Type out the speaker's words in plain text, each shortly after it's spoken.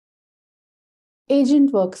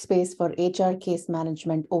Agent Workspace for HR Case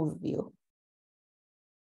Management Overview.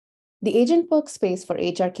 The Agent Workspace for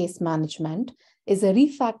HR Case Management is a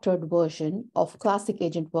refactored version of classic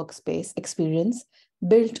Agent Workspace experience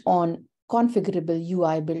built on Configurable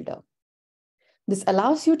UI Builder. This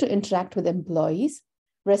allows you to interact with employees,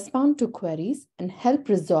 respond to queries, and help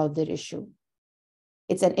resolve their issue.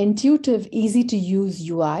 It's an intuitive, easy-to-use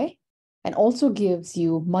UI and also gives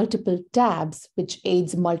you multiple tabs, which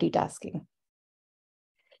aids multitasking.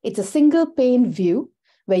 It's a single pane view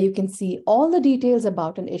where you can see all the details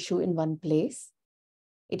about an issue in one place.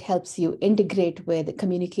 It helps you integrate with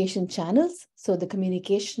communication channels. So the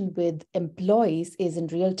communication with employees is in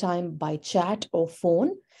real time by chat or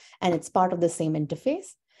phone, and it's part of the same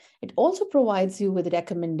interface. It also provides you with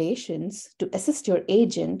recommendations to assist your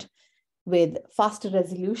agent with faster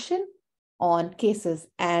resolution on cases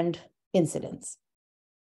and incidents.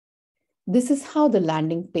 This is how the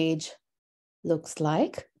landing page looks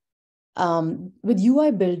like. With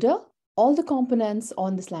UI Builder, all the components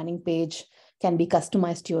on this landing page can be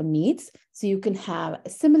customized to your needs. So you can have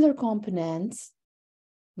similar components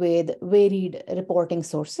with varied reporting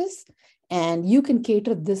sources, and you can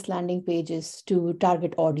cater this landing pages to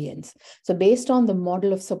target audience. So based on the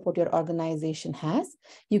model of support your organization has,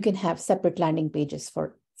 you can have separate landing pages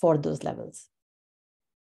for those levels.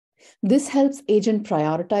 This helps agent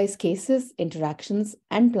prioritize cases, interactions,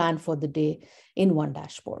 and plan for the day in one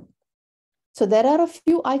dashboard. So there are a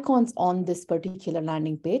few icons on this particular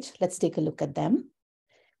landing page. Let's take a look at them.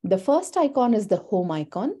 The first icon is the home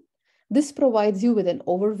icon. This provides you with an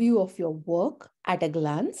overview of your work at a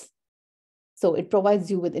glance. So it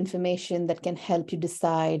provides you with information that can help you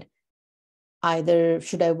decide either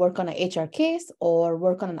should I work on an HR case or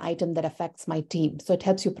work on an item that affects my team. So it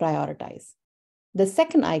helps you prioritize. The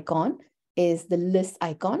second icon is the list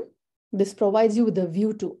icon. This provides you with a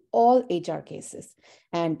view to all HR cases,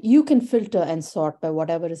 and you can filter and sort by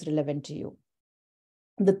whatever is relevant to you.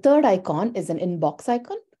 The third icon is an inbox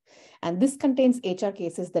icon, and this contains HR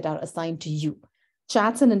cases that are assigned to you.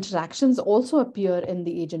 Chats and interactions also appear in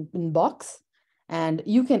the agent inbox, and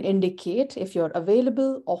you can indicate if you're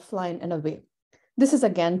available, offline, and away. This is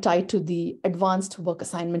again tied to the advanced work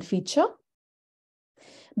assignment feature.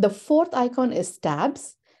 The fourth icon is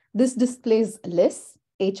tabs. This displays lists,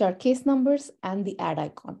 HR case numbers, and the add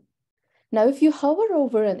icon. Now, if you hover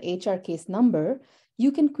over an HR case number,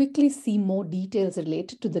 you can quickly see more details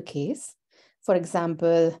related to the case. For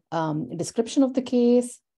example, description of the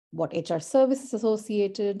case, what HR service is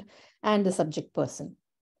associated, and the subject person.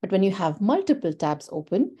 But when you have multiple tabs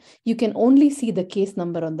open, you can only see the case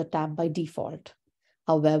number on the tab by default.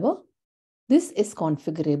 However, this is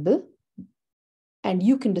configurable, and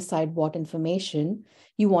you can decide what information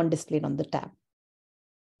you want displayed on the tab.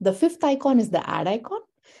 The fifth icon is the add icon,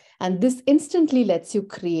 and this instantly lets you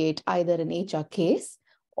create either an HR case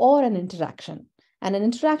or an interaction. And an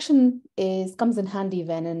interaction comes in handy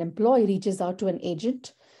when an employee reaches out to an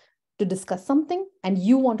agent to discuss something, and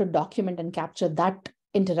you want to document and capture that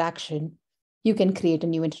interaction. You can create a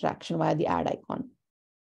new interaction via the add icon.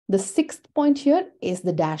 The sixth point here is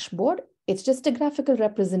the dashboard. It's just a graphical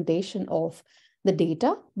representation of the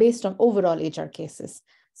data based on overall HR cases.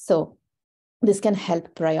 So this can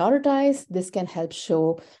help prioritize. This can help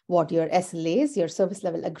show what your SLAs, your service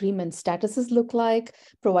level agreement statuses look like,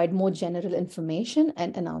 provide more general information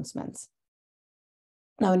and announcements.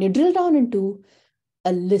 Now, when you drill down into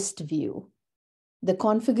a list view, the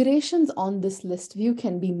configurations on this list view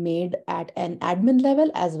can be made at an admin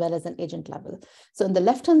level as well as an agent level. So on the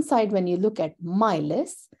left-hand side, when you look at my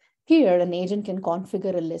lists, here an agent can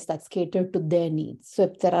configure a list that's catered to their needs. So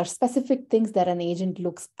if there are specific things that an agent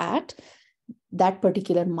looks at, that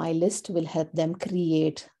particular my list will help them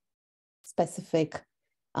create specifics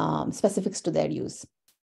to their use.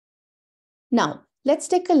 Now, let's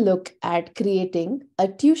take a look at creating a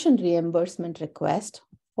tuition reimbursement request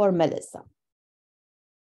for Melissa.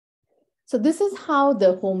 So this is how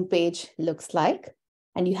the home page looks like.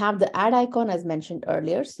 And you have the add icon as mentioned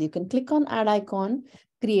earlier. So you can click on add icon,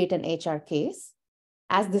 create an HR case.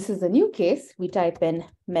 As this is a new case, we type in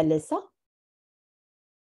Melissa.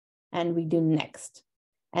 And we do next.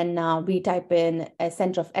 And now we type in a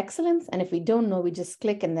center of excellence. And if we don't know, we just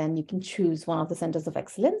click and then you can choose one of the centers of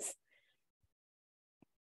excellence.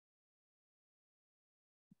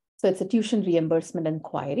 So it's a tuition reimbursement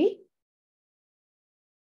inquiry.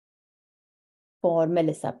 For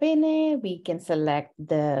Melissa Pene, we can select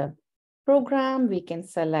the program. We can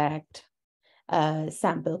select a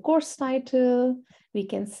sample course title. We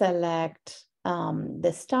can select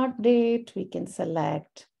the start date. We can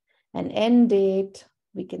select an end date,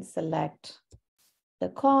 we can select the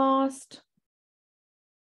cost,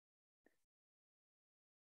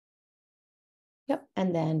 Yep,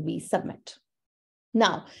 and then we submit.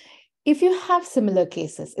 Now, if you have similar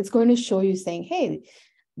cases, it's going to show you saying, hey,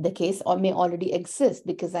 the case may already exist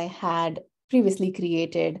because I had previously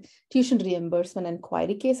created tuition reimbursement and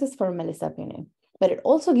query cases for Melissa Pune. But it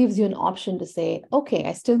also gives you an option to say, okay,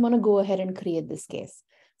 I still want to go ahead and create this case.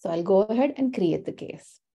 So I'll go ahead and create the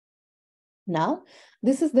case. Now,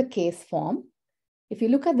 this is the case form. If you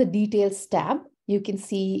look at the details tab, you can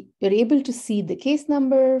see, you're able to see the case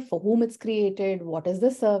number, for whom it's created, what is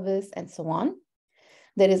the service, and so on.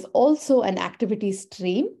 There is also an activity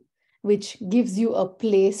stream, which gives you a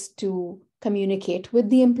place to communicate with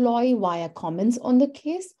the employee via comments on the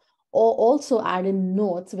case, or also add in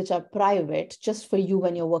notes which are private just for you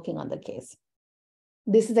when you're working on the case.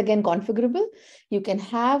 This is again configurable. You can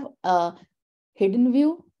have a hidden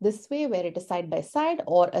view this way where it is side by side,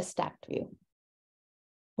 or a stacked view,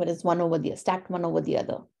 where it's stacked one over the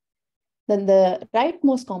other. Then the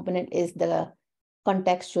rightmost component is the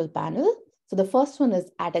contextual panel. So the first one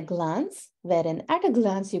is at a glance, wherein at a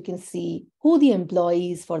glance, you can see who the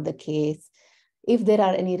employee is for the case. If there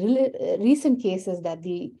are any recent cases that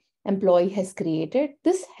the employee has created,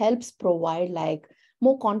 this helps provide like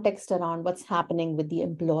more context around what's happening with the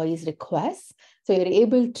employee's requests. So you're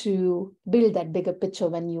able to build that bigger picture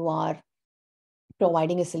when you are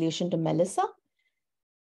providing a solution to Melissa.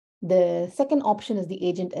 The second option is the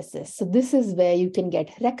agent assist. So this is where you can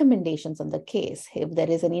get recommendations on the case, if there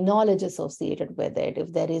is any knowledge associated with it,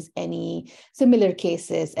 if there is any similar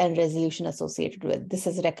cases and resolution associated with it. This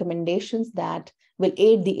is recommendations that will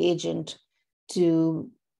aid the agent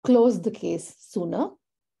to close the case sooner.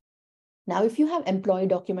 Now, if you have Employee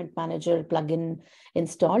Document Manager plugin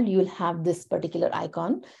installed, you'll have this particular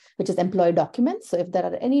icon, which is Employee Documents. So if there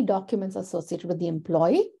are any documents associated with the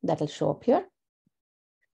employee, that'll show up here.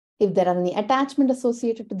 If there are any attachment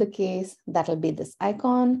associated to the case, that'll be this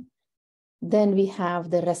icon. Then we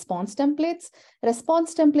have the response templates.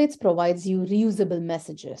 Response templates provides you reusable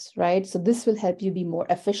messages, right? So this will help you be more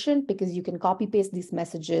efficient because you can copy paste these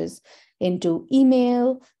messages into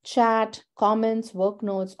email, chat, comments, work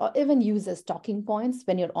notes, or even use as talking points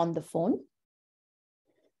when you're on the phone.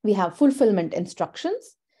 We have fulfillment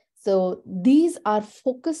instructions. So these are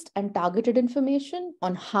focused and targeted information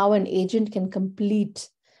on how an agent can complete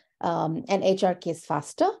an HR case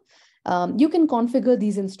faster. You can configure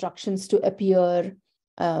these instructions to appear,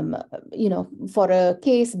 for a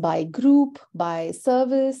case by group, by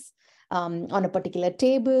service, on a particular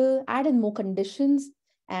table, add in more conditions,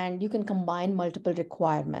 and you can combine multiple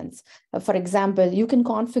requirements. For example, you can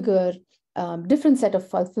configure different set of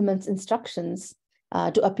fulfillment instructions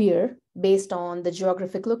to appear based on the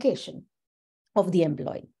geographic location of the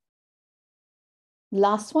employee.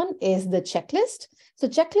 Last one is the checklist. So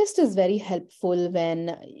checklist is very helpful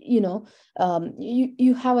when,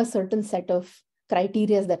 you have a certain set of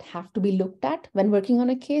criteria that have to be looked at when working on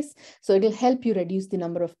a case. So it'll help you reduce the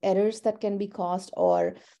number of errors that can be caused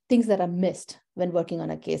or things that are missed when working on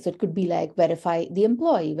a case. So it could be like verify the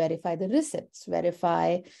employee, verify the receipts,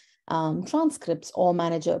 verify transcripts, or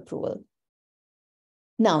manager approval.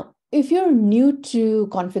 Now, if you're new to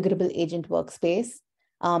Configurable Agent Workspace,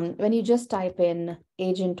 when you just type in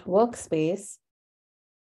Agent Workspace,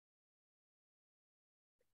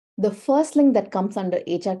 the first link that comes under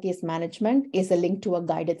HR Case Management is a link to a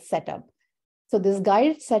guided setup. So this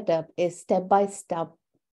guided setup is step-by-step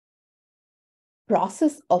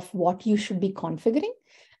process of what you should be configuring.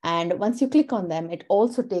 And once you click on them, it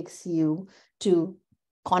also takes you to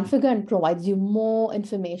configure and provides you more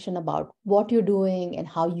information about what you're doing and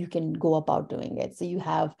how you can go about doing it. So you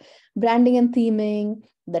have branding and theming,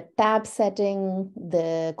 the tab setting,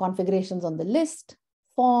 the configurations on the list,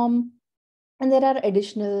 form, and there are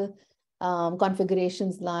additional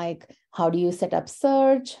configurations like how do you set up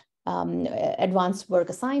search, advanced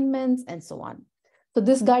work assignments, and so on. So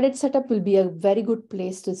this guided setup will be a very good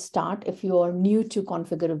place to start if you are new to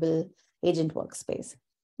Configurable Agent Workspace.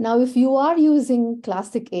 Now, if you are using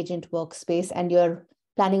Classic Agent Workspace and you're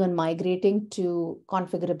planning on migrating to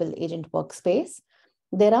Configurable Agent Workspace,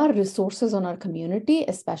 there are resources on our community,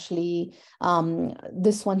 especially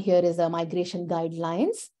this one here is a migration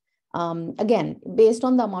guidelines. Again, based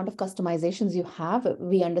on the amount of customizations you have,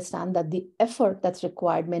 we understand that the effort that's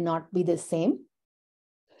required may not be the same.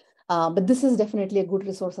 But this is definitely a good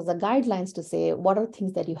resource as a guidelines to say, what are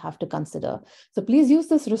things that you have to consider? So please use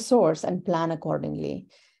this resource and plan accordingly.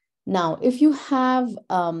 Now, if you have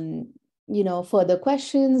further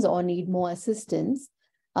questions or need more assistance,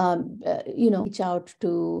 reach out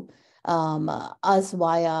to us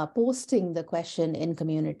via posting the question in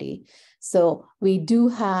community. So we do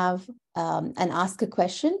have an ask a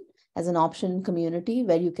question, as an option community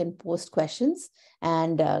where you can post questions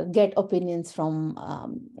and get opinions from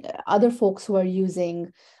other folks who are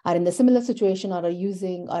in the similar situation or are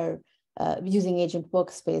using Agent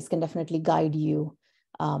Workspace can definitely guide you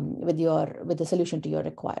with the solution to your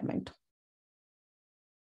requirement.